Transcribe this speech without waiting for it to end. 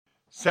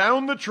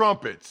Sound the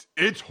trumpets.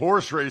 It's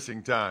horse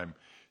racing time.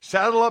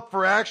 Saddle up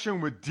for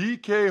action with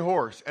DK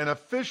Horse, an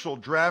official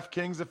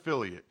DraftKings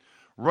affiliate.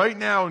 Right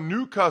now,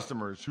 new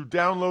customers who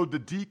download the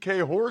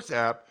DK Horse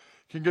app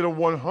can get a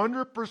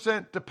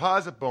 100%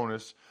 deposit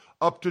bonus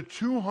up to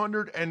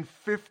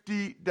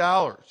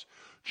 $250.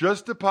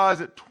 Just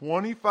deposit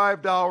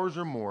 $25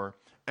 or more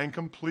and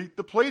complete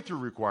the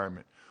playthrough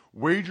requirement.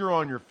 Wager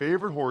on your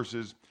favorite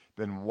horses,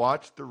 then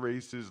watch the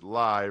races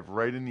live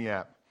right in the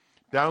app.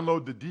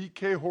 Download the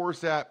DK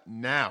Horse app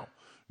now.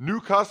 New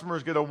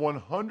customers get a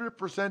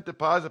 100%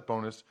 deposit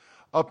bonus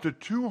up to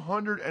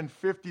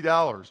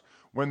 $250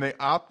 when they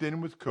opt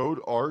in with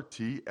code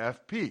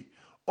RTFP.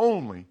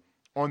 Only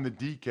on the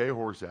DK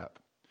Horse app.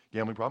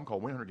 Gambling problem? Call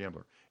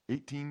 1-800-GAMBLER.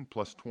 18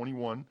 plus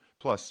 21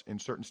 plus in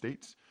certain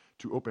states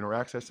to open or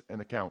access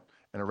an account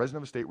and a resident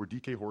of a state where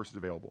DK Horse is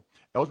available.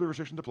 Eligibility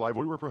restrictions apply.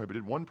 Void where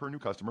prohibited. One per new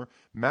customer.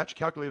 Match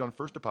calculated on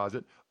first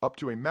deposit up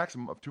to a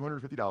maximum of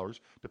 $250.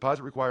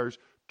 Deposit requires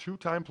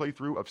 2-time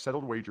playthrough of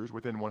settled wagers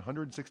within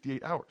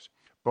 168 hours.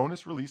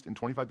 Bonus released in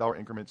 $25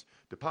 increments.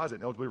 Deposit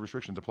and eligibility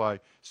restrictions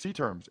apply. See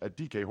terms at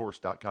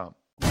dkhorse.com.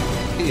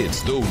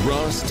 It's the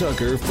Ross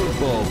Tucker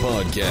Football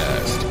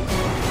Podcast.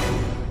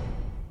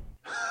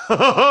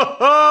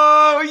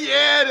 Oh,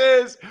 yeah, it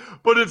is.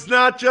 But it's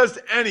not just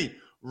any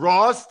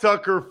Ross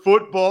Tucker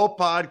Football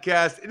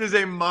Podcast. It is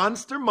a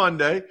Monster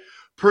Monday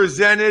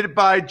presented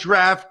by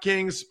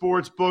DraftKings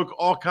Sportsbook.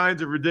 All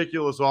kinds of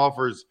ridiculous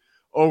offers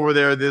over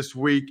there this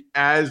week,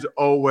 as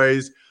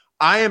always.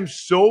 I am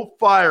so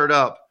fired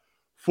up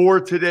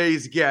for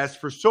today's guest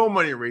for so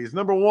many reasons.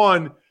 Number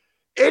one,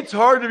 it's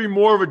hard to be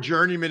more of a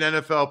journeyman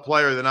NFL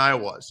player than I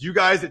was. You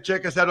guys that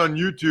check us out on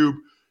YouTube,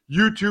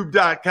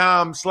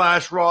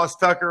 youtube.com/Ross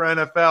Tucker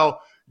NFL,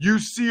 you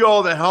see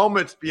all the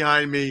helmets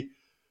behind me.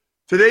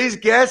 Today's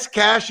guest,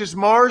 Cassius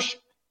Marsh,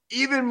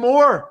 even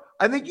more.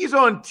 I think he's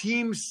on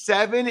Team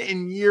 7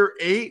 in year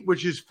 8,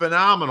 which is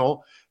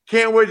phenomenal.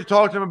 Can't wait to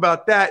talk to him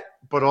about that.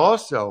 But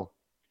also,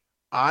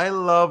 I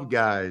love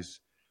guys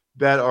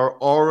that are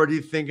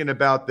already thinking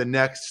about the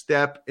next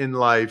step in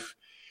life.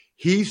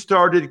 He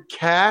started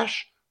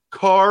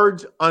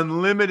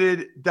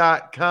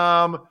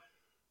CashCardsUnlimited.com.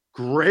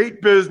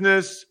 Great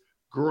business.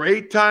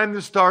 Great time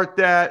to start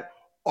that.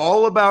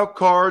 All about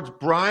cards.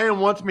 Brian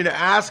wants me to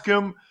ask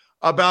him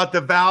about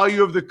the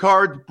value of the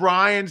cards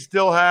Brian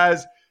still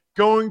has.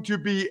 Going to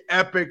be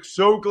epic.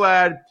 So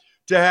glad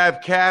to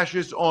have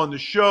Cassius on the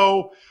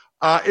show.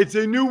 It's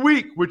a new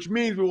week, which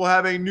means we will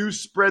have a new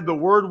Spread the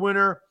Word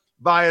winner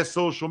via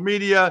social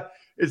media.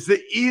 It's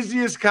the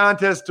easiest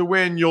contest to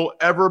win you'll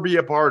ever be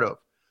a part of.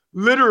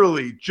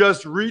 Literally,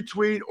 just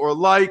retweet or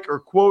like or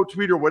quote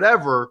tweet or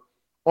whatever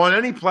on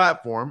any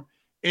platform,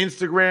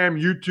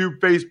 Instagram, YouTube,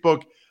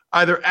 Facebook,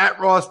 either at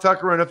Ross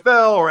Tucker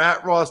NFL or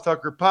at Ross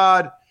Tucker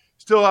Pod.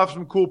 Still have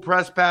some cool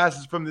press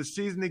passes from this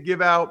season to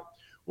give out.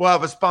 We'll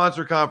have a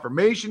sponsor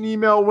confirmation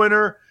email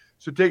winner.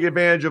 So take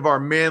advantage of our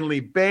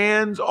Manly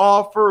Bands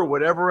offer or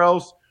whatever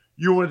else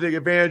you want to take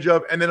advantage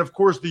of. And then, of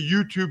course, the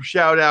YouTube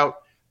shout out.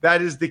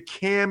 That is the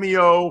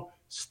Cameo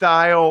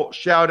style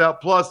shout out.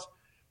 Plus,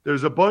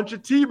 there's a bunch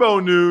of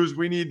Tebow news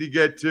we need to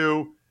get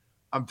to.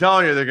 I'm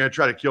telling you, they're going to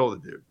try to kill the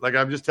dude. Like,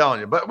 I'm just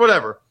telling you. But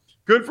whatever.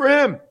 Good for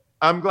him.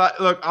 I'm glad.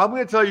 Look, I'm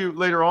going to tell you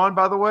later on,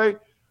 by the way,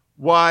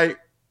 why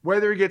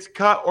whether he gets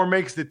cut or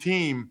makes the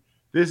team,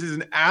 this is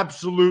an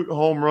absolute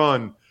home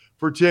run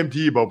for Tim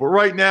Tebow. But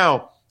right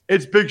now,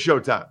 it's Big Show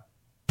time.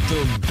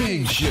 The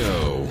Big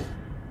Show.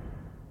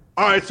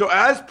 All right, so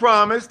as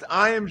promised,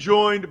 I am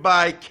joined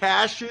by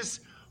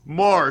Cassius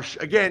Marsh.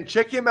 Again,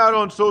 check him out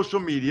on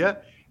social media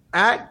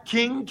at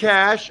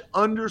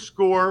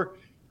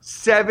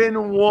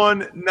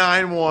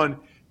KingCash_7191.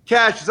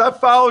 Cassius, I've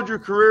followed your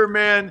career,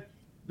 man.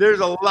 There's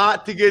a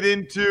lot to get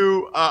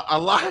into, a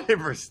lot of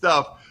different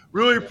stuff.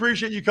 Really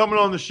appreciate you coming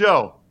on the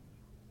show.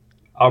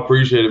 I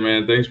appreciate it,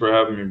 man. Thanks for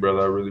having me,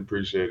 brother. I really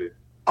appreciate it.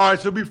 All right,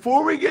 so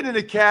before we get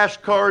into Cash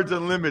Cards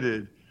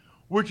Unlimited,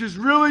 which is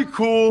really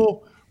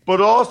cool,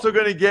 but also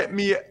going to get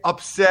me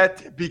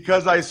upset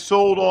because I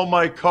sold all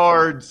my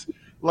cards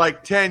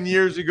like 10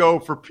 years ago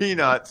for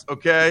peanuts,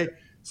 okay?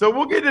 So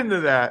we'll get into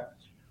that.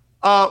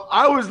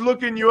 I was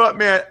looking you up,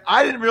 man.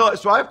 I didn't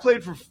realize. So I've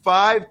played for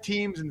 5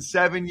 teams in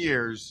 7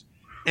 years,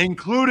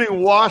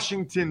 including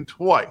Washington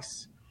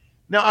twice.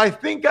 Now, I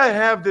think I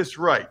have this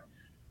right.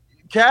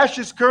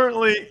 Cassius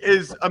currently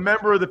is a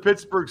member of the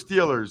Pittsburgh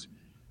Steelers.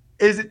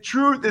 Is it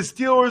true the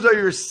Steelers are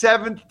your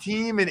 7th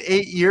team in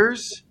 8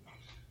 years?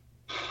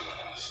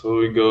 So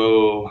we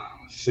go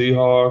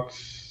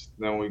Seahawks,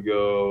 then we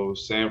go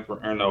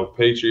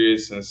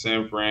Patriots and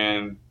San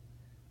Fran,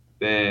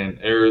 then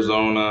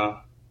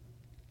Arizona,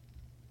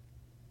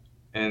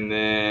 and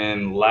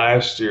then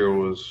last year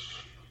was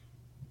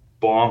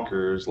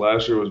bonkers.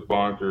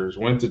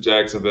 Went to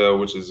Jacksonville,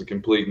 which is a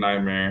complete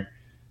nightmare,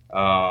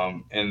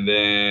 and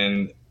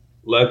then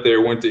left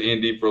there, went to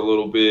Indy for a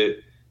little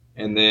bit.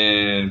 And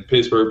then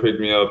Pittsburgh picked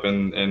me up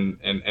and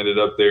ended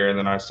up there, and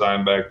then I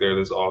signed back there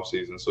this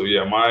offseason. So,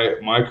 yeah,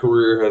 my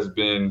career has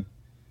been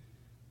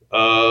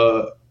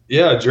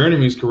Yeah,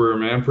 journeyman's career,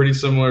 man. Pretty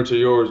similar to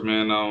yours,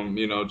 man.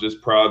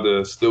 Just proud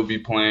to still be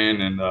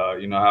playing and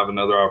have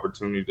another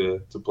opportunity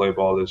to play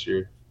ball this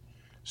year.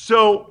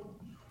 So,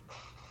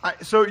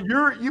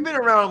 you've been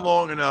around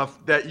long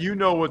enough that you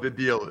know what the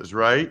deal is,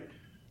 right?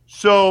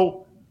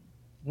 So,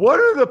 what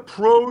are the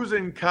pros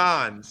and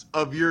cons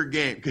of your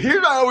game? 'Cause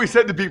here's what I always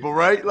said to people,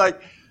 right?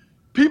 Like,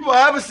 people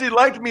obviously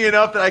liked me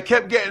enough that I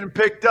kept getting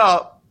picked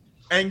up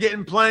and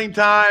getting playing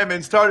time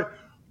and started,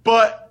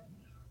 but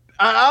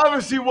I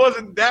obviously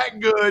wasn't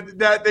that good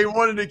that they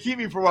wanted to keep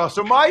me for a while.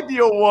 So my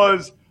deal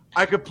was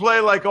I could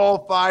play like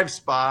all 5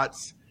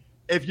 spots.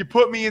 If you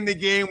put me in the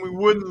game, we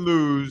wouldn't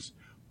lose.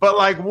 But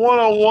like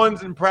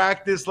one-on-ones in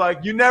practice, like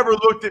you never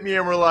looked at me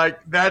and were like,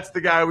 that's the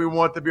guy we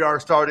want to be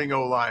our starting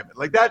O-lineman.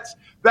 Like that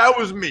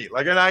was me.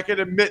 Like, and I can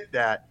admit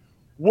that.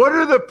 What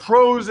are the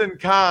pros and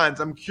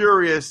cons, I'm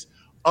curious,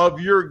 of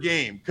your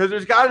game? Because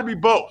there's got to be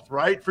both,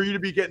 right, for you to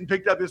be getting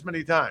picked up this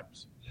many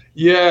times.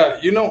 Yeah,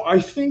 I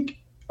think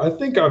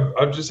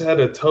I've just had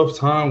a tough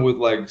time with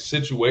like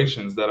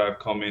situations that I've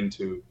come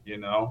into,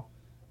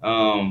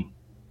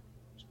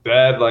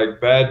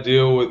 bad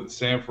deal with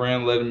San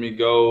Fran letting me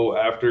go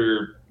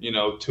after,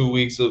 2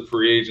 weeks of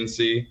free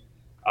agency.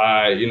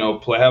 I,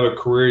 have a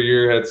career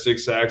year, had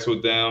 6 sacks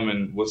with them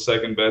and was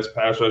second best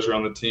pass rusher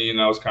on the team.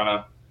 That was kind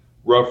of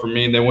rough for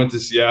me. And they went to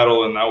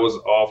Seattle and that was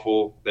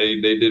awful. They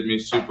did me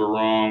super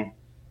wrong.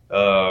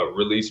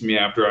 Released me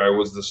after I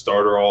was the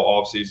starter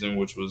all offseason,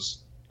 which was,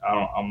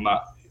 I'm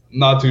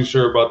not too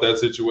sure about that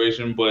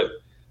situation, but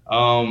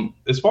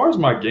as far as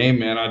my game,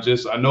 man, I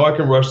know I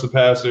can rush the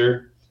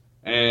passer,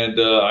 and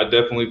I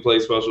definitely play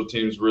special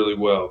teams really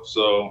well.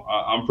 So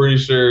I'm pretty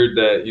sure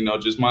that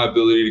just my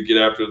ability to get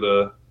after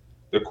the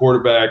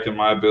quarterback and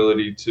my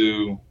ability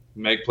to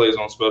make plays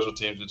on special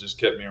teams that just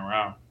kept me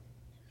around.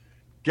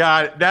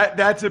 Got it.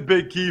 That's a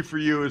big key for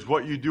you is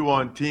what you do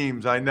on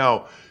teams. I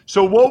know.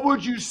 So what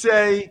would you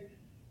say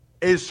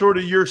is sort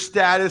of your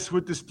status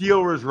with the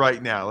Steelers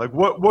right now? Like,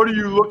 what are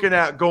you looking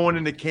at going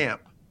into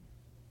camp?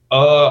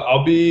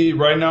 I'll be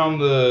right now. I'm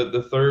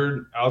the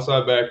third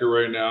outside backer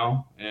right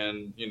now,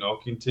 and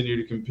continue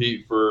to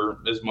compete for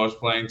as much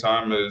playing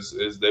time as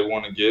they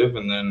want to give,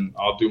 and then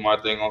I'll do my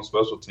thing on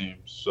special teams.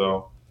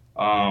 So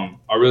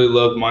I really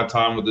loved my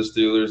time with the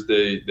Steelers.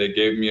 They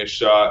gave me a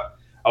shot.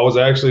 I was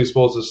actually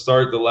supposed to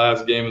start the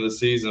last game of the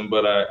season,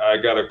 but I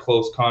got a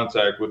close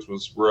contact, which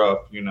was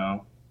rough.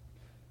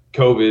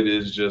 COVID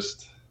is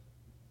just,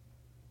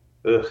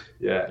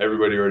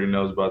 everybody already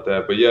knows about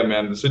that. But yeah,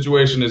 man, the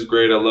situation is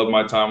great. I love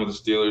my time with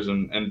the Steelers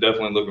and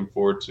definitely looking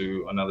forward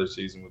to another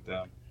season with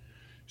them.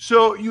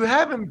 So you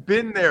haven't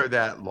been there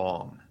that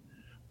long,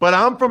 but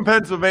I'm from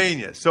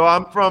Pennsylvania. So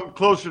I'm from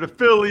closer to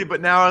Philly,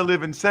 but now I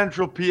live in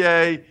central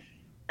PA.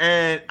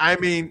 And I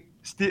mean,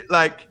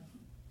 like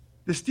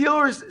the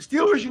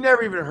Steelers you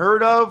never even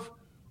heard of,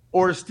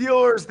 or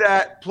Steelers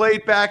that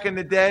played back in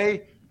the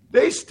day,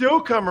 they still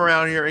come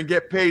around here and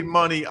get paid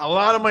money, a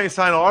lot of money,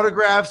 sign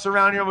autographs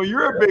around here. Well,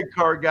 you're a big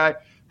card guy.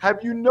 Have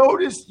you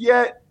noticed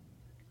yet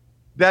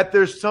that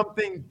there's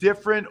something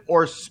different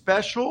or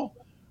special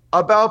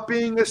about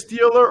being a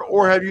Steeler,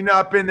 or have you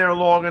not been there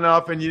long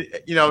enough and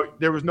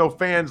there was no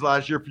fans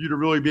last year for you to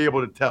really be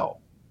able to tell?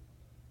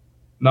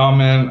 No,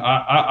 man,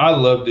 I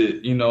loved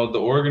it. The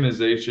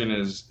organization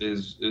is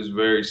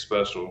very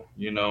special.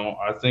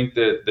 I think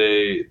that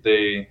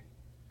they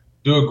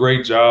do a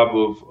great job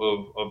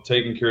of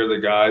taking care of the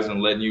guys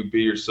and letting you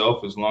be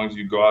yourself as long as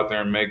you go out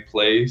there and make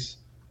plays.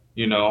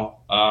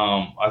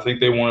 I think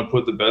they want to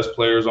put the best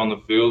players on the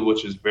field,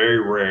 which is very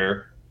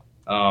rare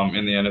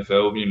in the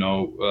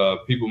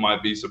NFL. People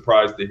might be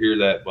surprised to hear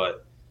that,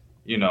 but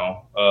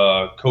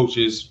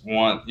coaches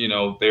want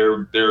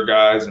their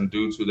guys and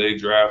dudes who they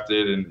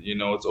drafted, and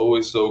it's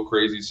always so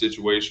crazy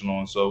situational.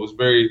 And so it was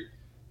very,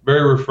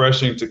 very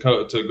refreshing to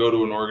go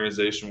to an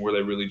organization where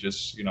they really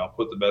just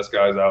put the best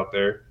guys out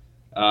there.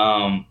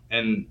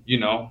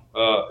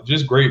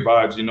 Just great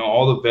vibes.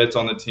 All the vets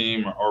on the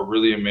team are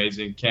really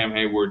amazing. Cam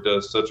Hayward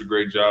does such a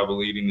great job of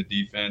leading the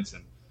defense,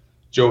 and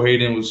Joe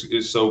Hayden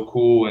is so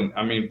cool. And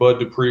I mean, Bud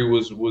Dupree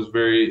was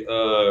very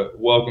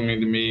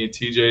welcoming to me.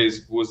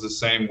 TJ's was the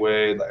same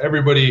way.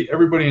 Everybody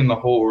in the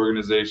whole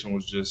organization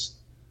was just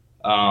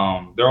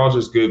they're all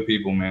just good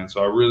people, man.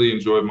 So I really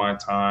enjoyed my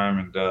time,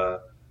 and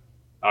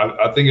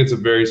I think it's a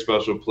very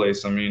special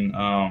place. I mean,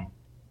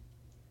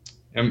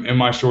 in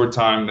my short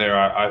time there,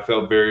 I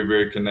felt very,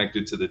 very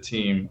connected to the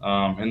team.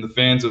 And the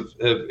fans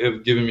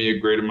have given me a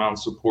great amount of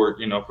support,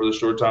 for the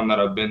short time that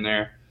I've been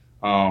there.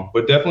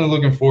 But definitely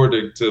looking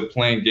forward to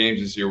playing games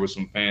this year with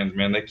some fans,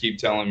 man. They keep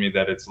telling me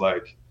that it's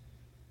like,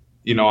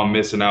 I'm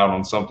missing out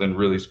on something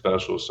really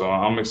special. So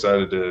I'm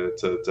excited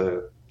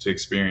to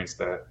experience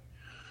that.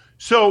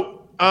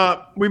 So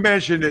we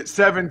mentioned it,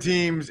 7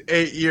 teams,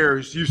 8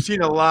 years. You've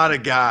seen a lot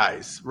of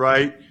guys,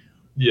 right?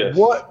 Yes.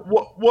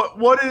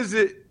 What is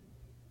it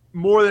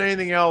more than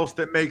anything else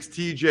that makes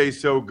TJ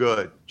so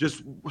good?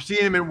 Just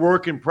seeing him in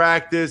work and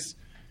practice.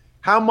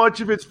 How much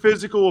of it's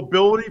physical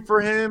ability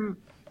for him?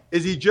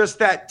 Is he just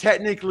that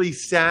technically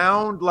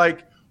sound?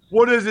 Like,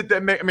 What is it that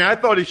I mean, I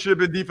thought he should have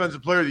been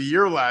Defensive Player of the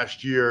Year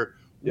last year.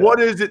 Yeah.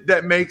 What is it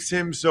that makes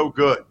him so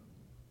good?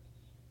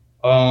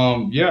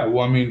 Yeah,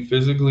 well, I mean,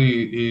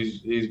 physically,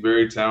 he's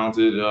very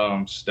talented,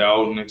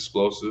 stout and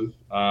explosive.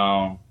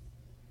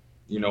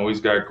 He's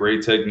got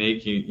great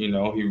technique.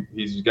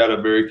 He's got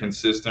a very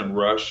consistent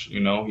rush.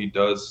 He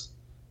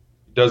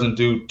doesn't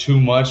do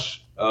too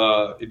much.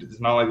 It's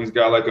not like he's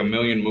got like a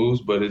million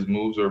moves, but his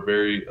moves are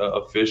very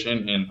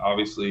efficient and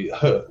obviously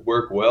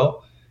work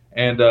well.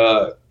 And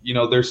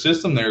their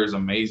system there is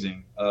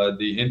amazing.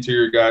 The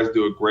interior guys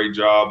do a great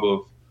job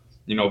of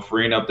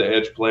freeing up the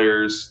edge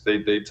players.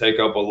 They take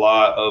up a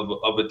lot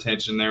of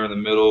attention there in the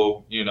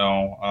middle.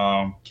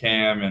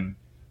 Cam and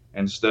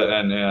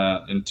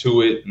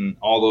Tuitt and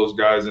all those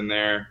guys in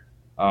there.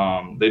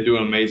 They do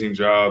an amazing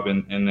job,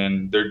 and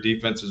then their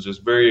defense is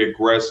just very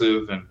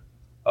aggressive, and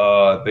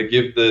they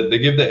give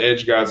the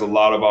edge guys a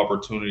lot of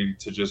opportunity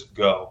to just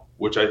go,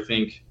 which I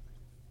think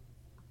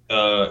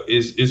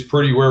is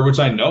pretty rare, which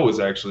I know is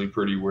actually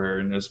pretty rare,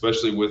 and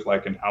especially with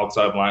like an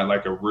outside line,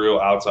 like a real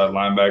outside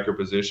linebacker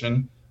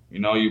position. You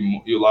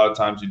a lot of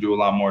times you do a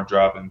lot more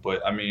dropping,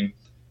 but I mean,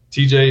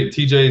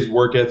 TJ's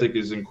work ethic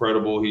is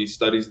incredible. He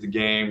studies the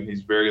game.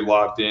 He's very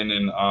locked in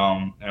and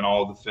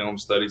all the film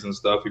studies and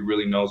stuff. He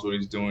really knows what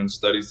he's doing,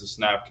 studies the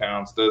snap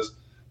counts,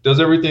 does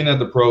everything that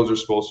the pros are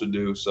supposed to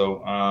do.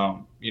 So,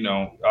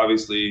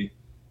 obviously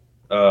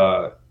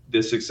the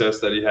success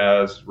that he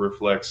has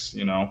reflects,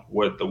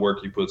 what the work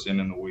he puts in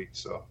the week.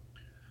 So.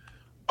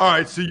 All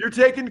right. So you're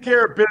taking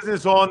care of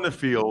business on the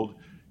field.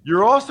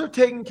 You're also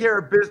taking care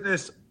of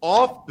business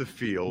off the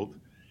field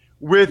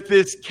with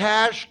this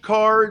Cash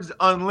Cards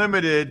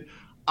Unlimited.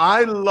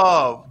 I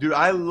love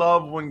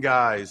when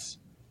guys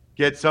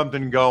get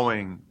something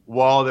going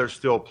while they're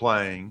still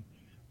playing.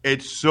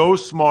 It's so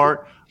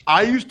smart.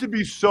 I used to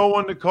be so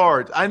into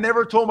cards. I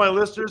never told my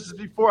listeners this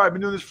before. I've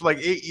been doing this for like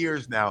 8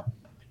 years now.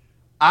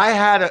 I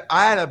had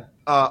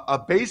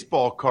a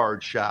baseball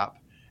card shop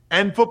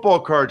and football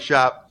card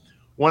shop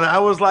when I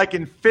was like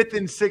in 5th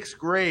and 6th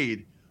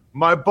grade.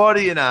 My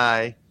buddy and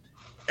I,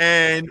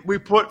 and we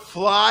put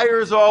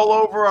flyers all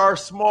over our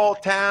small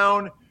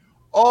town.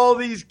 All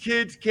these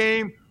kids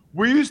came.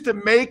 We used to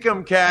make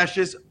them,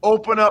 Cassius,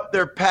 open up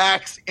their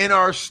packs in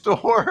our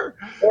store.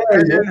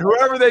 And then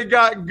whoever they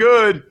got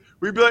good,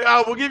 we'd be like,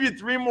 oh, we'll give you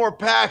 3 more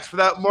packs for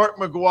that Mark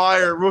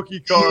McGuire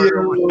rookie card.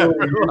 Or whatever.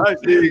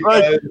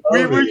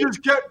 We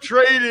just kept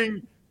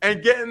trading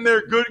and getting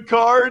their good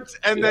cards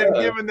and then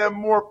giving them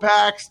more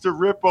packs to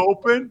rip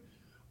open.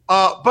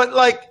 But,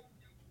 like,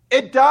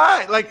 it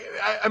died. Like,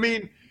 I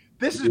mean,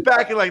 this is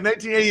back in, like,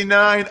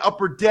 1989,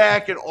 Upper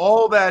Deck and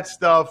all that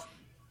stuff.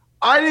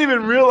 I didn't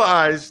even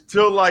realize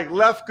till, like,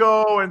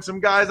 Lefko and some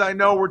guys I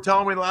know were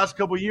telling me the last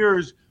couple of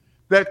years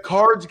that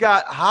cards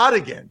got hot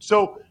again.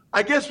 So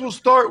I guess we'll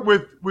start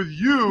with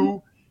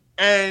you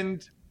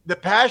and the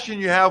passion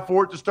you have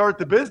for it to start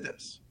the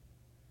business.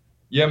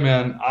 Yeah,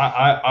 man.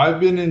 I've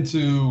been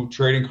into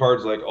trading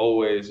cards like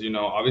always.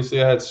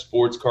 Obviously I had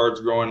sports cards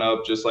growing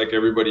up just like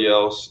everybody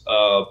else.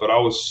 But I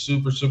was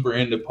super, super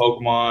into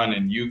Pokemon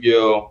and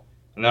Yu-Gi-Oh!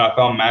 And then I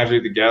found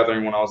Magic the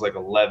Gathering when I was like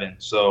 11.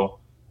 So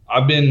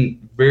I've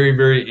been very,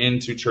 very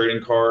into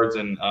trading cards.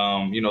 And,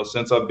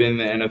 since I've been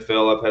in the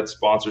NFL, I've had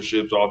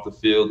sponsorships off the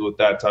field with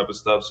that type of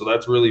stuff. So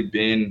that's really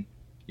been,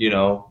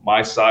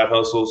 my side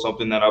hustle,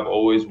 something that I've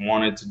always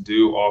wanted to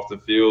do off the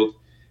field.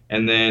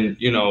 And then,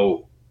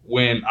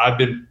 when I've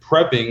been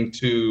prepping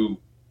to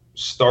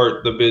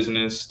start the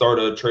business, start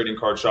a trading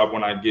card shop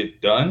when I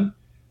get done,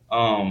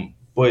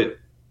 but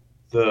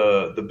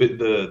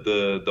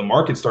the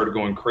market started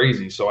going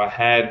crazy, so I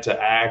had to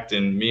act.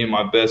 And me and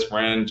my best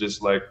friend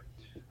just like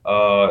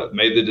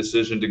made the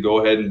decision to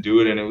go ahead and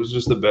do it, and it was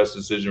just the best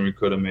decision we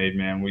could have made,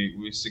 man.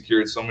 We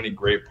secured so many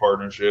great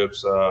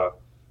partnerships.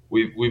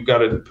 We've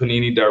got a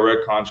Panini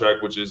Direct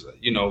contract, which is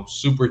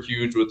super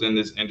huge within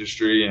this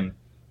industry, and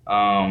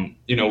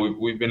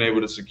we've been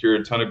able to secure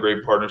a ton of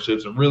great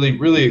partnerships and really,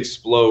 really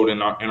explode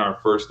in our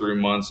first 3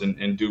 months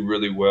and do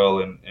really well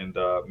and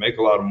make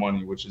a lot of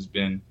money, which has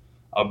been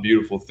a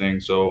beautiful thing.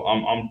 So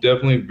I'm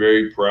definitely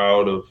very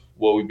proud of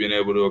what we've been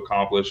able to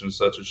accomplish in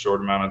such a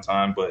short amount of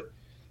time. But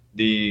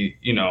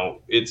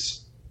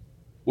it's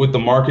with the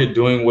market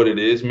doing what it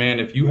is, man.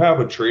 If you have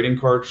a trading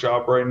card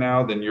shop right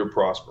now, then you're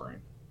prospering.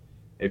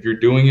 If you're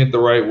doing it the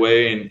right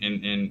way and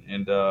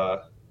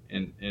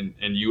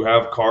you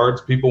have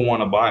cards, people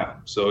want to buy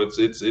them. So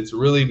it's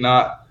really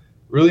not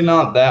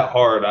that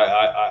hard.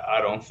 I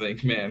don't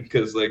think, man,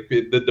 because like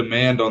the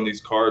demand on these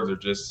cards are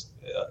just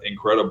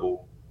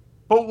incredible.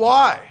 But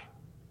why?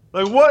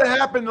 Like, what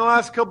happened in the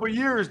last couple of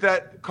years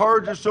that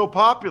cards are so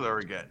popular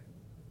again?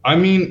 I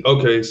mean,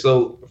 okay,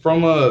 so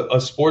from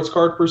a sports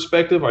card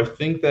perspective, I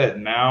think that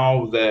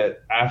now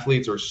that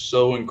athletes are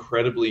so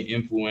incredibly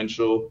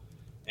influential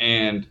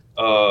and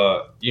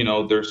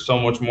there's so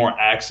much more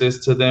access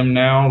to them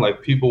now.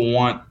 Like, people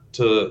want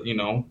to,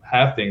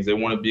 have things. They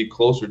want to be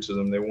closer to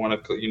them. They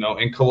want to,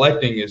 and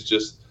collecting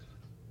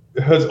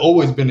has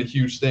always been a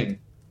huge thing.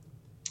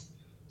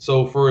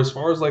 So for as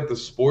far as like the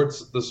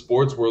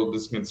sports world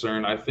is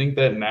concerned, I think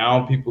that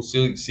now people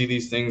see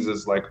these things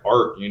as like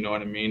art. You know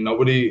what I mean?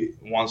 Nobody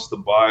wants to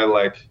buy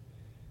like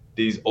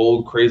these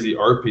old crazy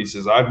art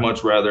pieces. I'd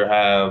much rather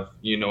have,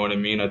 you know what I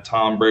mean, a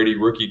Tom Brady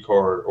rookie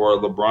card or a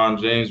LeBron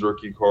James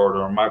rookie card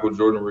or a Michael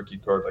Jordan rookie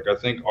card. Like I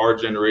think our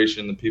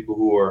generation, the people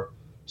who are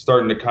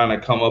starting to kind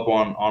of come up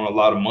on a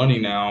lot of money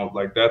now,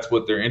 like that's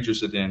what they're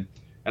interested in.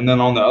 And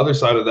then on the other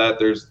side of that,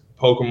 there's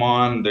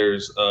Pokemon,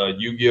 there's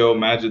Yu-Gi-Oh,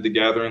 Magic the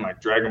Gathering, like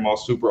Dragon Ball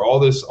Super, all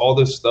this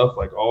stuff,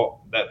 like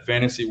all that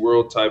fantasy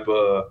world type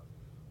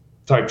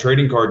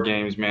trading card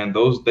games, man.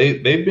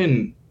 They've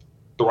been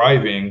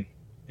thriving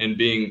and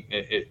being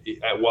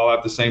while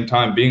at the same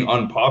time being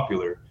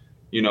unpopular.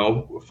 You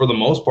know, for the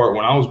most part,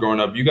 when I was growing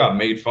up, you got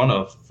made fun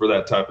of for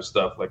that type of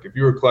stuff. Like if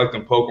you were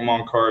collecting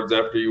Pokemon cards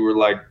after you were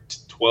like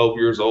 12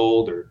 years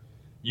old, or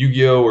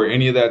Yu-Gi-Oh or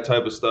any of that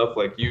type of stuff,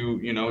 like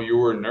you know, you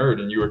were a nerd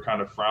and you were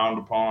kind of frowned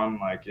upon,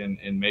 like and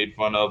made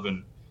fun of,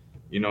 and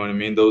you know what I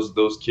mean. Those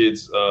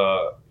kids,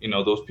 you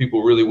know, those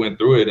people really went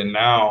through it, and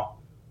now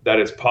that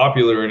it's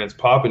popular and it's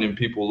popping and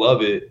people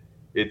love it,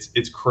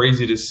 it's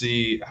crazy to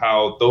see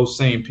how those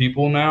same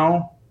people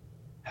now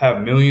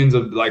have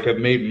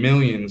made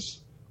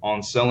millions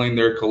on selling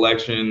their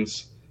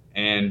collections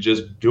and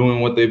just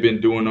doing what they've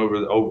been doing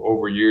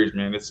over years,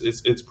 man.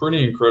 It's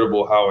pretty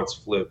incredible how it's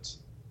flipped.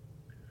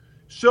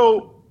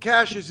 So,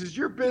 Cassius, is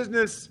your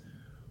business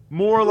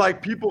more like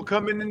people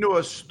coming into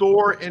a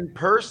store in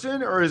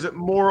person, or is it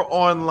more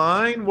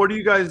online? What do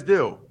you guys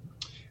do?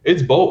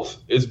 It's both.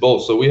 It's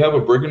both. So we have a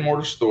brick and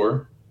mortar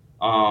store,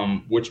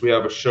 which we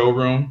have a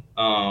showroom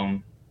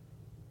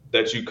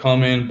that you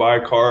come in, buy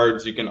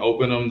cards, you can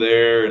open them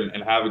there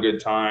and have a good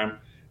time.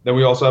 Then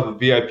we also have a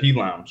VIP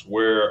lounge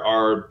where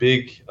our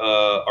big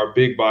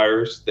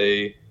buyers,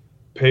 they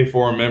pay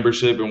for a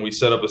membership, and we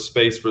set up a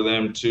space for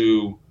them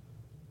to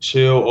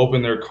chill,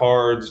 open their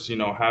cards, you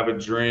know, have a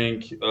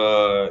drink,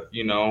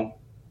 you know,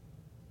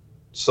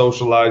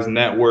 socialize,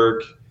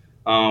 network.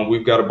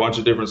 We've got a bunch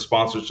of different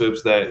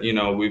sponsorships that, you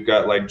know, we've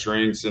got like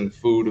drinks and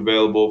food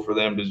available for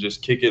them to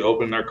just kick it,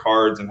 open their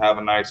cards, and have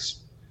a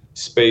nice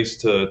space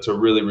to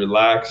really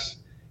relax.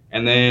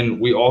 And then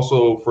we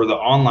also, for the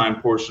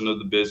online portion of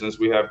the business,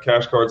 we have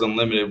Cash Cards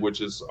Unlimited,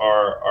 which is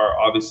our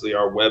obviously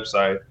our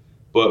website.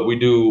 But we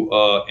do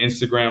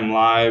Instagram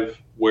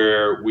Live,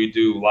 where we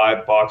do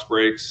live box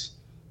breaks.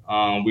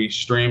 We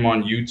stream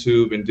on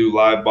YouTube and do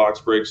live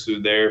box breaks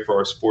through there for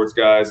our sports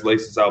guys.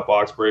 Laces Out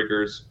Box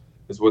Breakers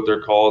is what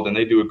they're called, and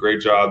they do a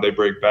great job. They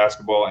break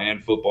basketball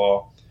and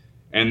football.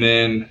 And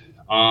then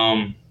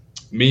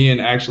me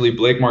and actually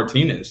Blake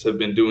Martinez have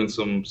been doing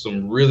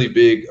some really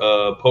big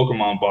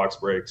Pokemon box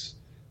breaks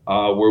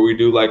where we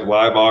do like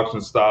live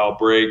auction style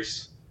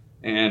breaks,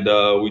 and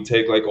we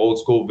take like old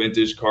school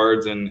vintage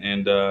cards and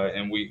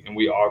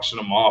we auction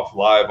them off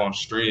live on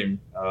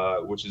stream,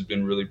 which has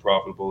been really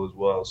profitable as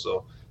well.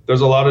 So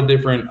there's a lot of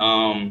different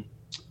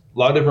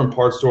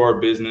parts to our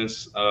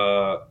business,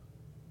 but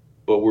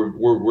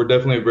we're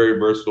definitely a very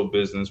versatile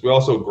business. We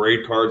also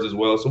grade cards as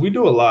well, so we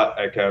do a lot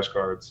at Cash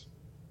Cards.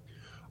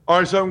 All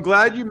right, so I'm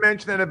glad you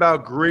mentioned that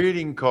about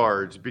grading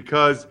cards,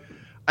 because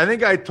I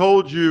think I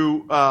told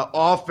you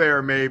off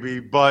air maybe,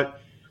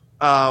 but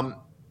I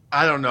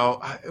don't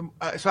know.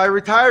 So I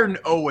retired in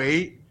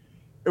 2008.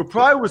 It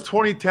probably was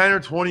 2010 or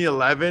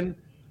 2011.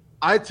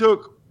 I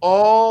took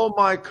all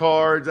my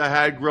cards I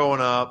had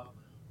growing up,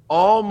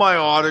 all my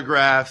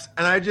autographs,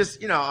 and I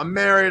just, you know, I'm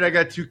married, I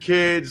got 2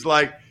 kids,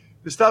 like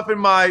the stuff in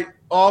my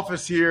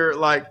office here,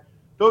 like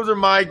those are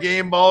my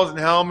game balls and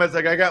helmets.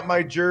 Like I got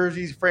my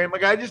jerseys framed.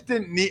 Like I just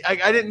didn't need,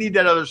 I didn't need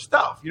that other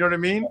stuff. You know what I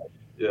mean?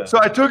 Yeah. So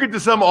I took it to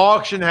some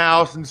auction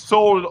house and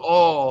sold it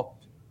all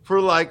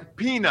for like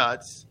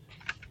peanuts.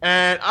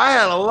 And I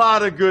had a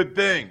lot of good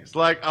things,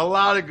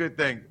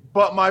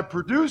 But my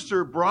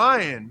producer,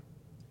 Brian,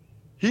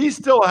 he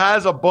still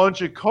has a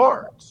bunch of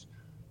cards.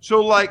 So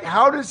like,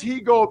 how does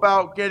he go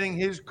about getting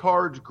his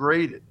cards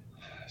graded?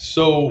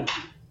 So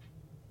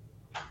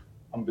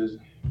I'm busy.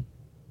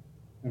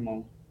 Hey,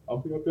 Mom. I'll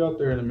be out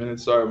there in a minute.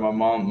 Sorry, my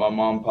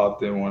mom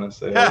popped in. Want to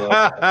say hello.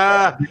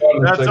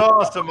 That's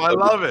awesome. I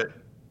love it.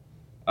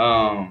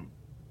 How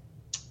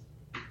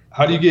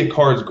do you get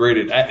cards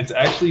graded? It's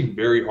actually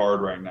very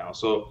hard right now.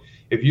 So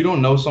if you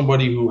don't know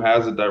somebody who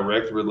has a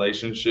direct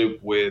relationship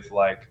with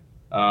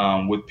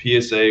with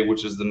PSA,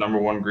 which is the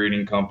 #1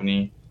 grading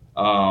company,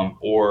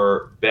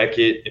 or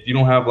Beckett, if you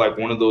don't have like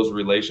one of those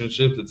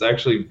relationships, it's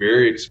actually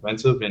very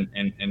expensive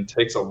and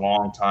takes a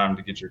long time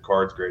to get your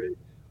cards graded.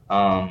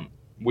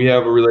 We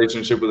have a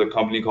relationship with a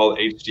company called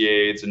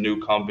HGA. It's a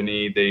new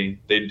company. They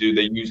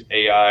use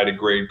AI to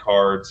grade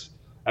cards,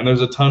 and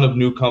there's a ton of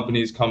new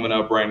companies coming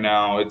up right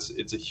now.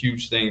 It's a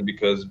huge thing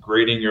because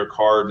grading your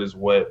cards is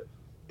what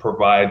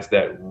provides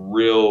that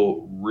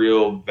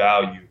real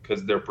value,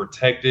 because they're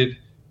protected.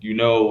 You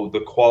know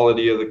the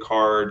quality of the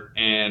card,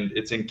 and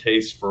it's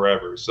encased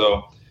forever.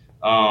 So,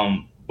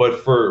 but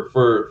for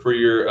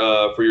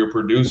your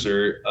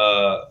producer,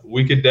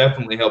 we could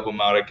definitely help them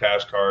out at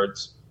Cash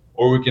Cards.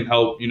 or we can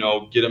help,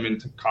 get them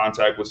into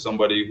contact with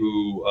somebody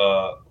who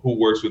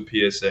works with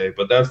PSA.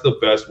 But that's the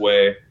best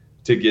way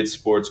to get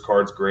sports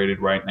cards graded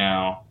right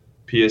now.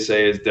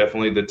 PSA is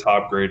definitely the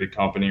top graded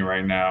company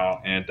right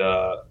now, and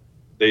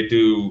they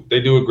do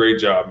a great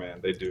job, man.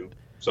 They do.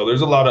 So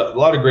there's a lot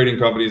of grading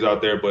companies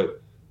out there,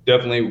 but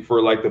definitely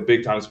for like the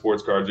big time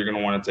sports cards, you're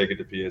gonna want to take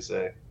it to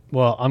PSA.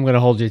 Well, I'm going to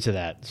hold you to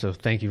that. So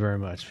thank you very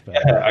much.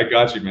 Yeah, I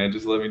got you, man.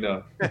 Just let me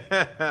know.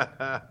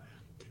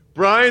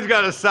 Brian's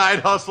got a side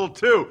hustle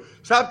too.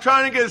 Stop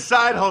trying to get a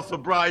side hustle,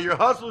 Brian. Your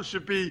hustle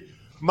should be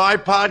my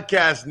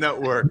podcast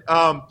network.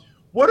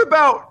 What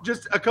about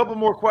just a couple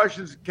more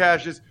questions,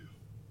 Cassius?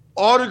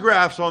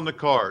 Autographs on the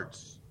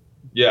cards.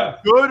 Yeah.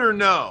 Good or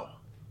no?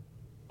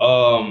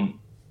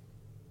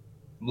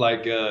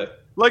 Like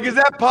is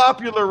that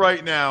popular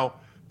right now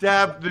to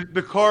have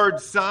the card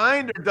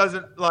signed, or does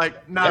it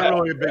not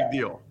really a big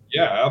deal?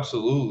 Yeah,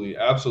 absolutely.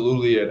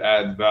 Absolutely, it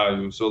adds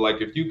value. So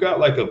like if you got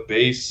like a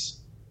base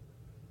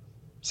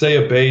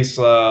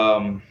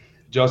Justin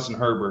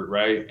Herbert,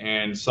 right?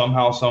 And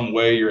somehow, some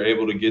way you're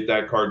able to get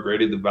that card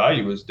graded, the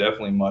value is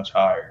definitely much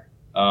higher.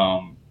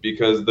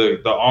 Because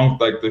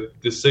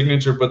the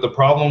signature, but the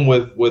problem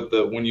with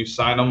when you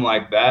sign them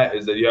like that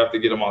is that you have to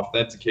get them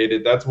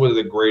authenticated. That's where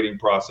the grading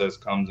process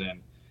comes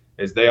in,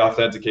 is they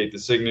authenticate the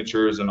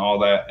signatures and all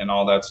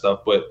that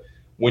stuff. But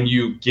when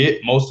you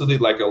get most of a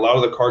lot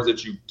of the cards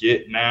that you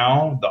get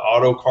now, the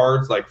auto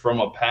cards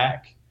from a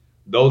pack,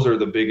 those are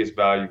the biggest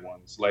value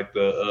ones. Like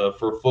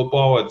for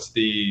football, it's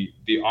the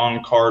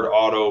on card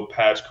auto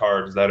patch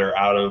cards that are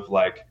out of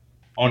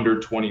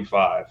under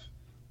 25.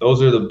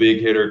 Those are the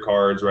big hitter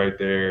cards right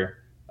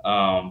there.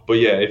 But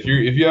yeah, if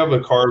you have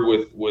a card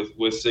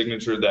with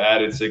signature, the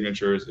added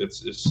signatures, it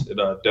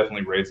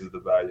definitely raises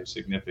the value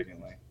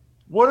significantly.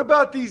 What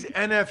about these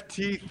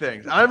NFT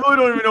things? I really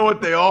don't even know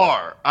what they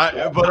are,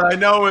 but I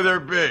know they're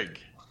big.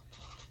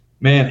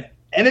 Man,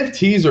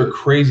 NFTs are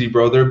crazy,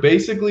 bro. They're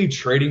basically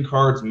trading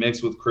cards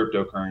mixed with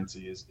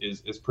cryptocurrency.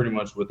 Is pretty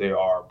much what they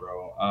are,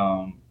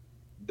 bro.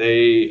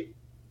 They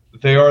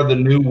are the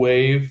new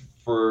wave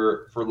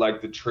for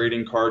the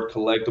trading card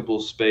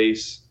collectible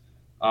space.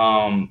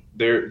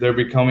 They're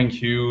becoming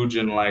huge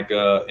in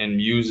in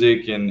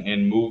music and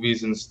in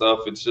movies and stuff.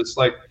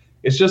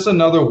 It's just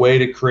another way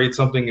to create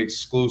something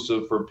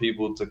exclusive for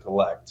people to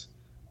collect.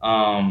 A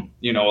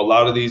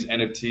lot of these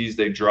NFTs,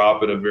 they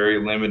drop at a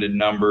very limited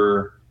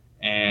number,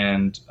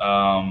 and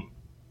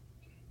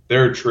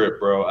they're a trip,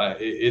 bro.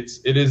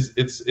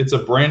 It's a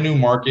brand new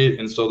market,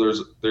 and so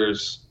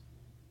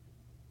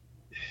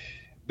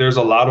there's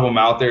a lot of them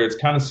out there. It's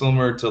kind of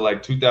similar to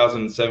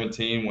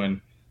 2017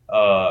 when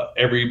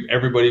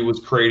everybody was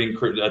creating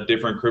a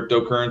different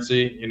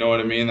cryptocurrency. You know what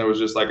I mean? There was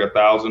just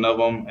 1,000 of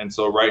them. And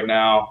so right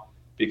now,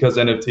 because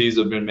NFTs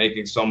have been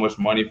making so much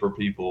money for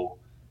people,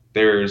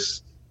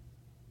 there's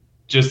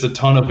just a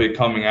ton of it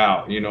coming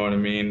out. You know what I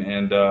mean?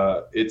 And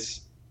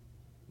it's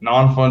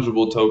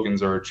non-fungible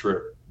tokens are a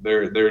trip.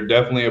 They're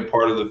definitely a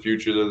part of the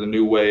future. They're the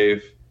new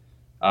wave.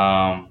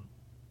 I'm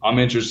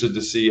interested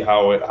to see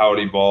how it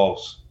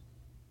evolves.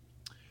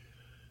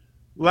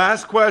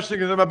 Last question,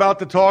 because I'm about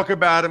to talk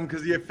about him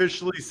because he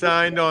officially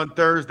signed on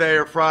Thursday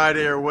or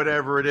Friday or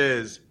whatever it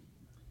is.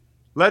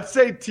 Let's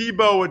say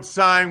Tebow would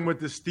sign with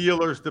the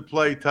Steelers to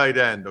play tight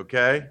end,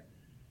 okay?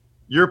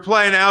 You're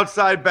playing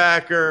outside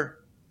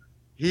backer.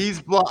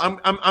 I'm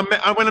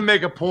going to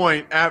make a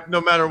point. No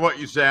matter what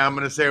you say, I'm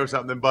going to say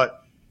something.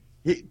 But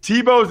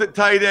Tebow's at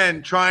tight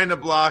end trying to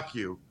block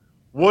you.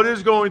 What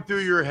is going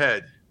through your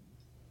head?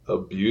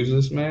 Abuse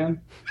this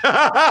man?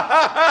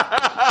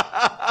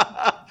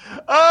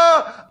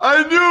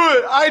 I knew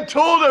it. I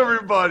told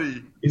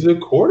everybody. He's a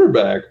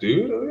quarterback,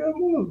 dude.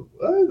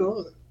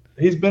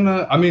 He's been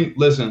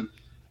listen,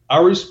 I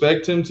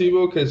respect him,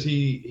 Tebow, because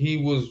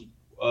he was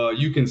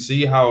you can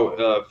see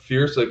how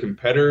fierce a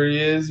competitor he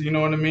is, you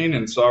know what I mean?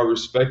 And so I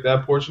respect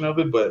that portion of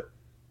it, but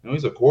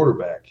he's a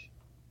quarterback.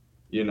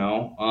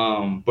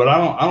 But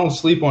I don't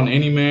sleep on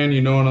any man,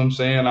 you know what I'm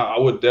saying? I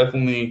would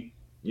definitely,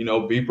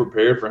 be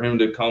prepared for him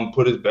to come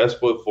put his best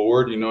foot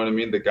forward, you know what I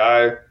mean? The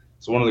guy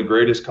is one of the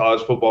greatest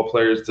college football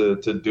players to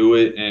do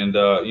it. And,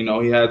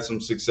 he had some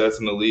success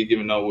in the league,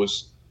 even though it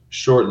was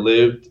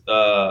short-lived.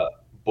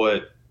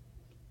 But,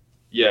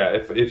 yeah,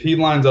 if he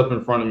lines up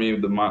in front of me,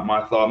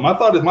 my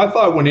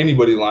thought when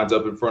anybody lines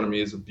up in front of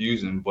me is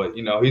abuse him. But,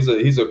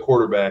 he's a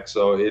quarterback,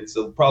 so it's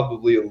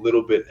probably a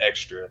little bit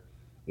extra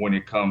when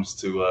it comes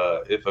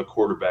to if a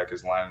quarterback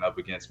is lining up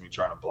against me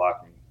trying to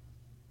block me.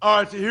 All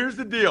right, so here's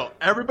the deal.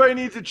 Everybody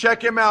needs to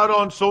check him out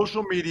on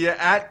social media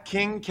at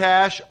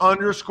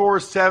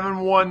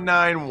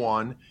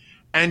KingCash_7191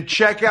 and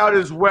check out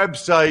his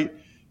website,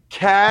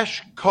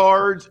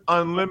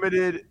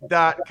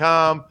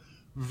 cashcardsunlimited.com.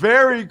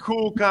 Very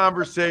cool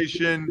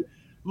conversation.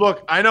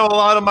 Look, I know a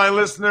lot of my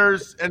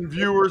listeners and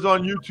viewers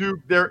on YouTube,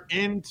 they're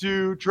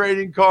into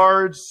trading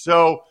cards.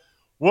 So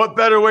what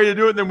better way to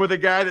do it than with a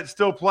guy that's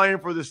still playing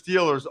for the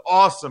Steelers?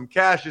 Awesome.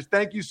 Cassius,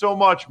 thank you so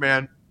much,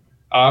 man.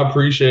 I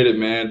appreciate it,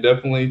 man.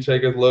 Definitely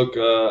take a look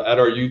at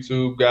our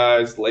YouTube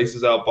guys,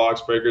 Laces Out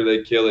Box Breaker.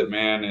 They kill it,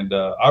 man. And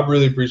I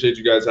really appreciate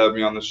you guys having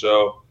me on the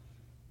show.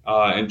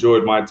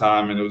 Enjoyed my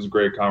time, and it was a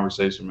great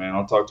conversation, man.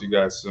 I'll talk to you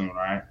guys soon, all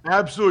right?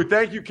 Absolutely.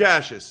 Thank you,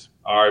 Cassius.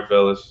 All right,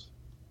 fellas.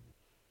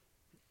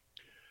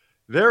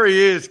 There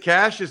he is,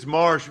 Cassius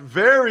Marsh.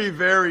 Very,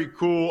 very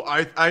cool.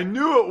 I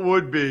knew it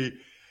would be.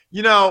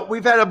 You know,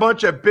 we've had a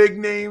bunch of big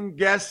name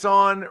guests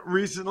on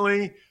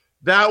recently.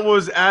 That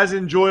was as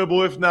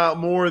enjoyable, if not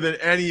more, than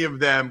any of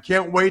them.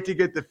 Can't wait to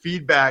get the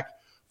feedback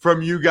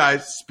from you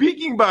guys.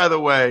 Speaking, by the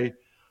way,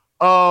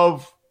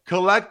 of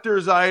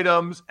collector's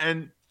items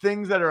and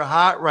things that are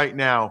hot right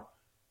now,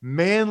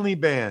 Manly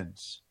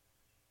Bands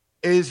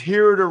is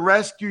here to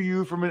rescue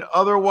you from an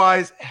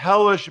otherwise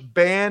hellish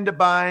band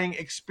buying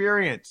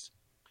experience.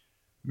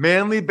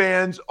 Manly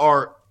Bands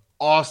are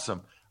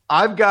awesome.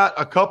 I've got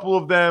a couple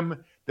of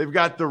them. They've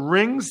got the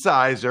ring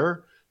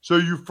sizer. So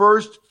you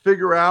first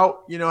figure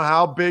out,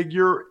 how big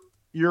your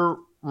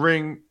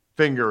ring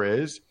finger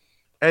is.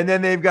 And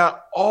then they've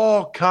got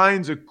all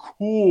kinds of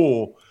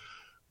cool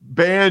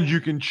bands you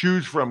can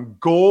choose from: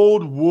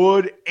 gold,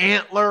 wood,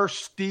 antler,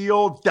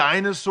 steel,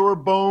 dinosaur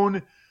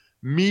bone,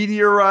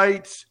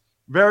 meteorites.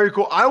 Very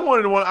cool. I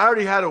wanted one. I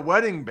already had a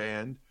wedding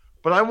band,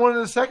 but I wanted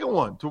a second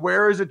one to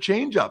wear as a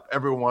change up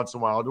every once in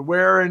a while, to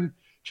wear and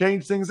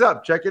change things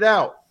up. Check it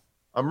out.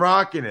 I'm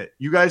rocking it.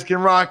 You guys can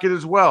rock it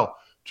as well.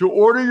 To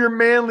order your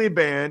Manly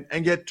Band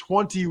and get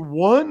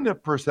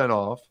 21%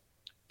 off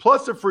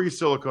plus a free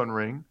silicone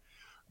ring,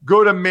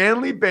 go to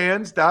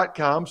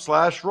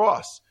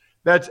manlybands.com/Ross.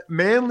 That's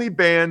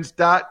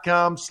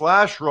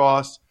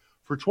manlybands.com/Ross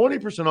for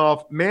 20%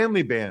 off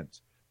Manly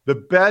Bands. The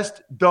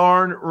best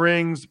darn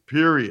rings,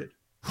 period.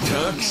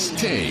 Tux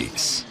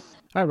Takes.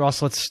 All right,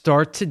 Ross, let's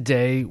start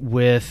today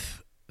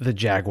with the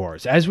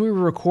Jaguars. As we were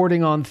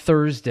recording on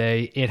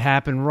Thursday, it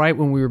happened right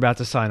when we were about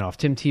to sign off.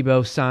 Tim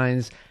Tebow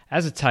signs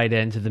as a tight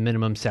end to the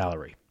minimum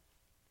salary.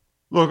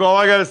 Look, all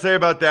I got to say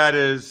about that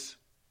is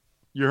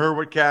you heard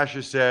what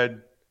Cassius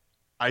said.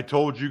 I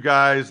told you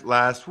guys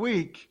last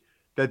week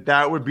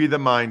that would be the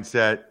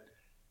mindset.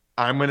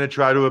 I'm going to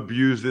try to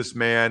abuse this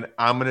man.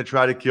 I'm going to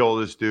try to kill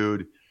this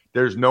dude.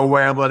 There's no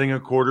way I'm letting a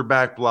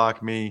quarterback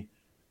block me.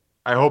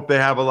 I hope they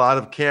have a lot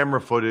of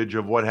camera footage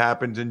of what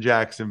happens in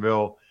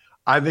Jacksonville.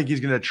 I think he's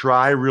going to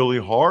try really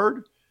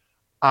hard.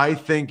 I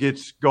think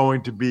it's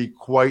going to be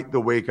quite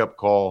the wake-up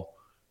call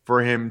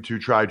for him to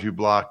try to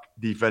block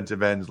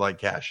defensive ends like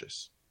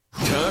Cassius.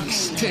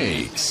 Tux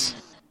Takes.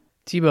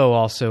 Tebow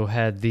also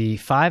had the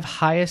 5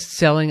 highest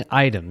selling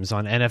items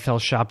on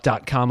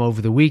NFLshop.com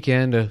over the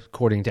weekend,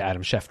 according to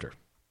Adam Schefter.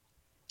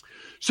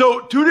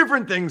 So 2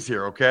 different things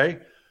here, okay?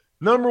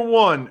 Number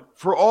one,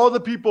 for all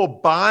the people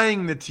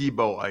buying the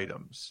Tebow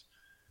items,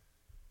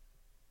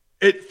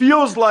 it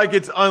feels like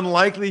it's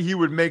unlikely he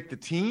would make the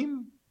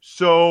team.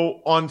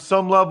 So on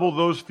some level,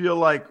 those feel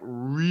like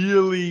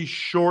really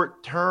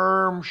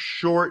short-term,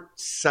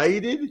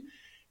 short-sighted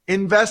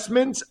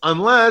investments,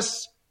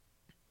 unless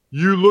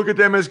you look at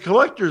them as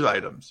collector's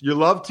items. You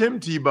love Tim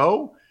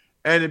Tebow,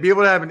 and to be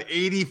able to have an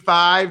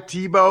 85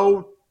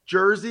 Tebow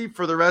jersey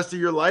for the rest of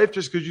your life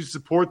just because you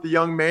support the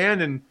young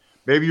man and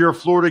maybe you're a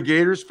Florida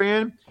Gators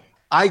fan,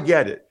 I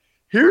get it.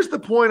 Here's the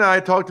point I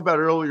talked about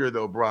earlier,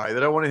 though, Bri,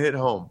 that I want to hit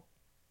home.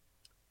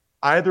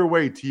 Either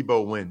way,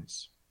 Tebow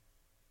wins.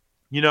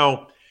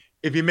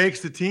 If he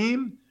makes the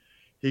team,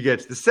 he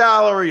gets the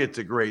salary. It's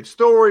a great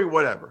story,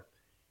 whatever.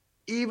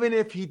 Even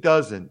if he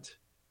doesn't,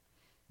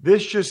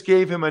 this just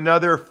gave him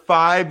another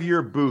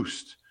 5-year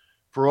boost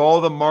for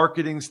all the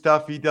marketing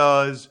stuff he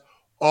does,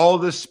 all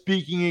the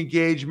speaking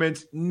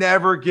engagements,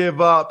 never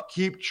give up,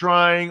 keep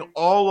trying,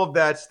 all of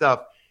that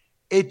stuff.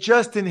 It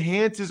just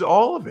enhances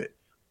all of it.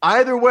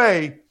 Either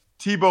way,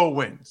 Tebow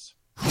wins.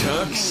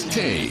 Tux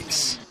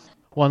Takes.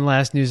 One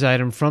last news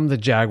item from the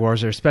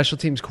Jaguars. Their special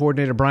teams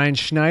coordinator, Brian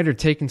Schneider,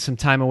 taking some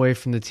time away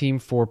from the team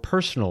for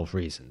personal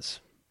reasons.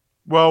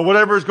 Well,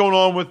 whatever's going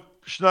on with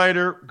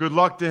Schneider, good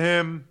luck to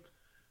him.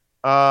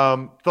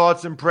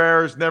 Thoughts and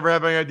prayers, never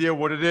have any idea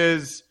what it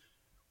is.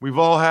 We've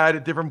all had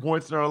at different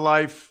points in our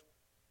life,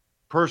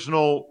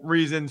 personal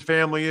reasons,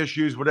 family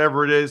issues,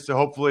 whatever it is. So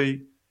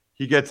hopefully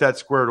he gets that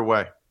squared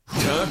away.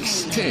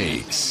 Tux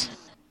Takes.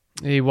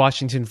 The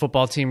Washington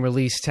football team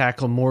released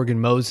tackle Morgan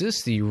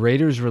Moses. The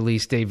Raiders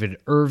released David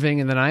Irving,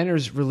 and the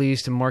Niners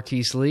released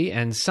Marquise Lee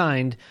and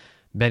signed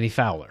Benny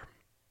Fowler.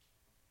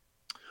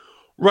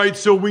 Right,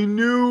 so we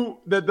knew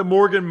that the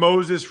Morgan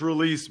Moses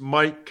release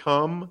might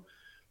come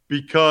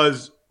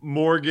because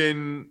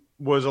Morgan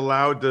was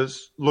allowed to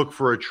look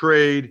for a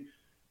trade,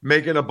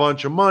 making a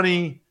bunch of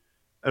money,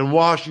 and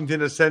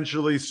Washington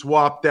essentially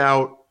swapped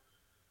out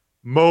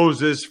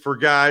Moses for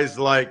guys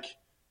like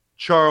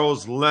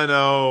Charles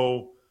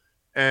Leno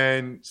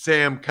and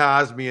Sam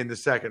Cosmi in the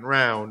second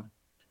round.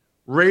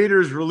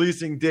 Raiders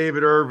releasing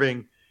David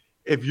Irving.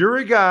 If you're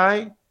a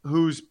guy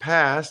whose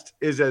past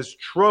is as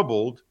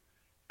troubled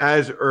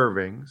as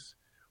Irving's,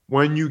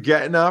 when you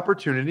get an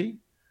opportunity,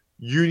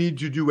 you need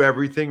to do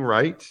everything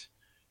right.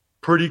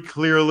 Pretty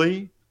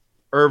clearly,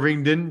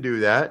 Irving didn't do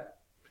that.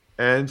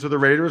 And so the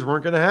Raiders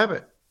weren't going to have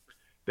it.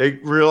 They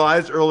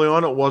realized early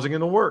on it wasn't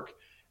going to work.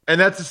 And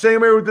that's the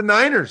same way with the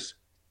Niners,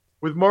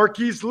 with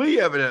Marquise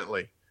Lee,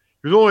 evidently.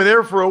 He was only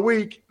there for a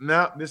week.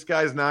 No, this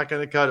guy's not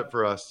going to cut it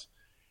for us.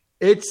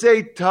 It's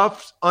a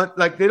tough,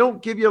 they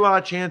don't give you a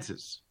lot of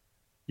chances.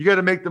 You got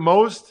to make the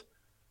most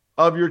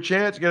of your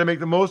chance. You got to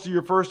make the most of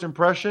your first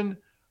impression.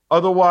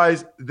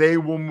 Otherwise, they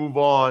will move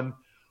on.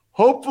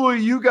 Hopefully,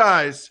 you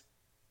guys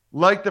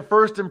like the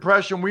first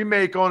impression we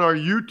make on our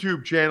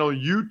YouTube channel,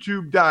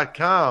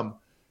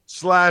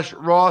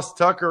 youtube.com/Ross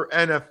Tucker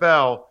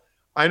NFL.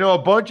 I know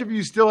a bunch of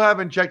you still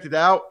haven't checked it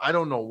out. I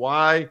don't know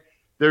why.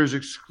 There's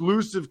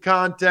exclusive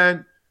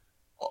content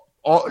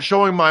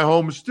showing my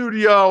home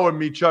studio and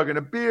me chugging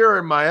a beer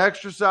and my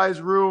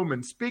exercise room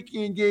and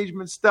speaking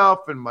engagement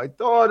stuff and my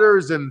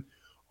daughters and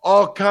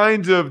all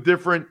kinds of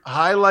different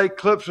highlight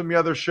clips from the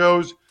other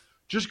shows.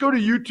 Just go to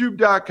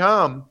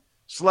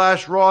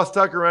youtube.com/Ross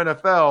Tucker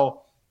NFL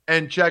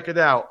and check it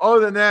out.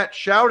 Other than that,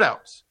 shout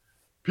outs.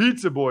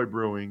 Pizza Boy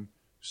Brewing,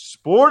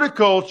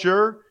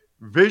 Sporticulture,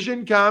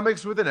 Vision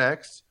Comics with an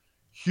X,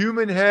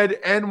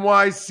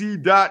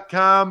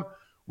 HumanHeadNYC.com.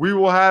 We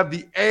will have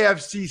the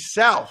AFC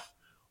South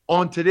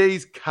on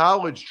today's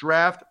College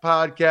Draft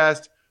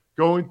podcast,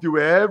 going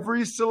through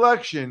every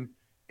selection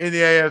in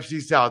the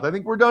AFC South. I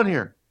think we're done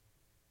here.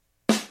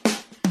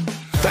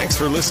 Thanks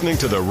for listening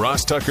to the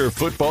Ross Tucker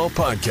Football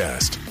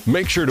Podcast.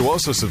 Make sure to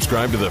also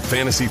subscribe to the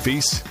Fantasy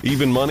Feast,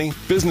 Even Money,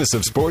 Business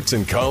of Sports,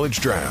 and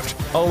College Draft.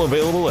 All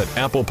available at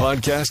Apple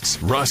Podcasts,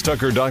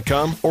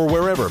 RossTucker.com, or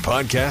wherever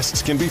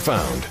podcasts can be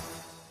found.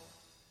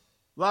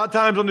 A lot of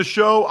times on the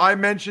show, I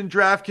mentioned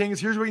DraftKings.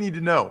 Here's what you need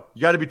to know.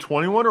 You got to be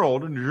 21 or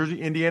older, New Jersey,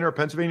 Indiana, or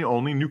Pennsylvania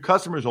only. New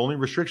customers only.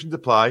 Restrictions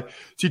apply.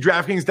 See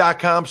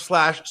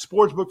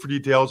DraftKings.com/sportsbook for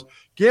details.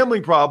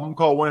 Gambling problem,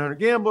 call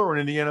 1-800-GAMBLER, or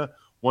in Indiana,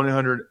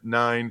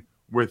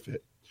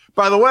 1-800-9-WITH-IT.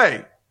 By the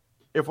way,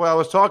 if what I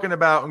was talking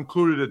about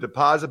included a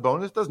deposit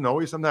bonus, doesn't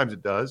always, sometimes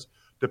it does.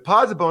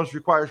 Deposit bonus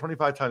requires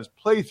 25 times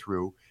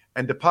playthrough,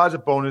 and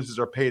deposit bonuses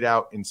are paid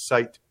out in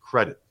site credit.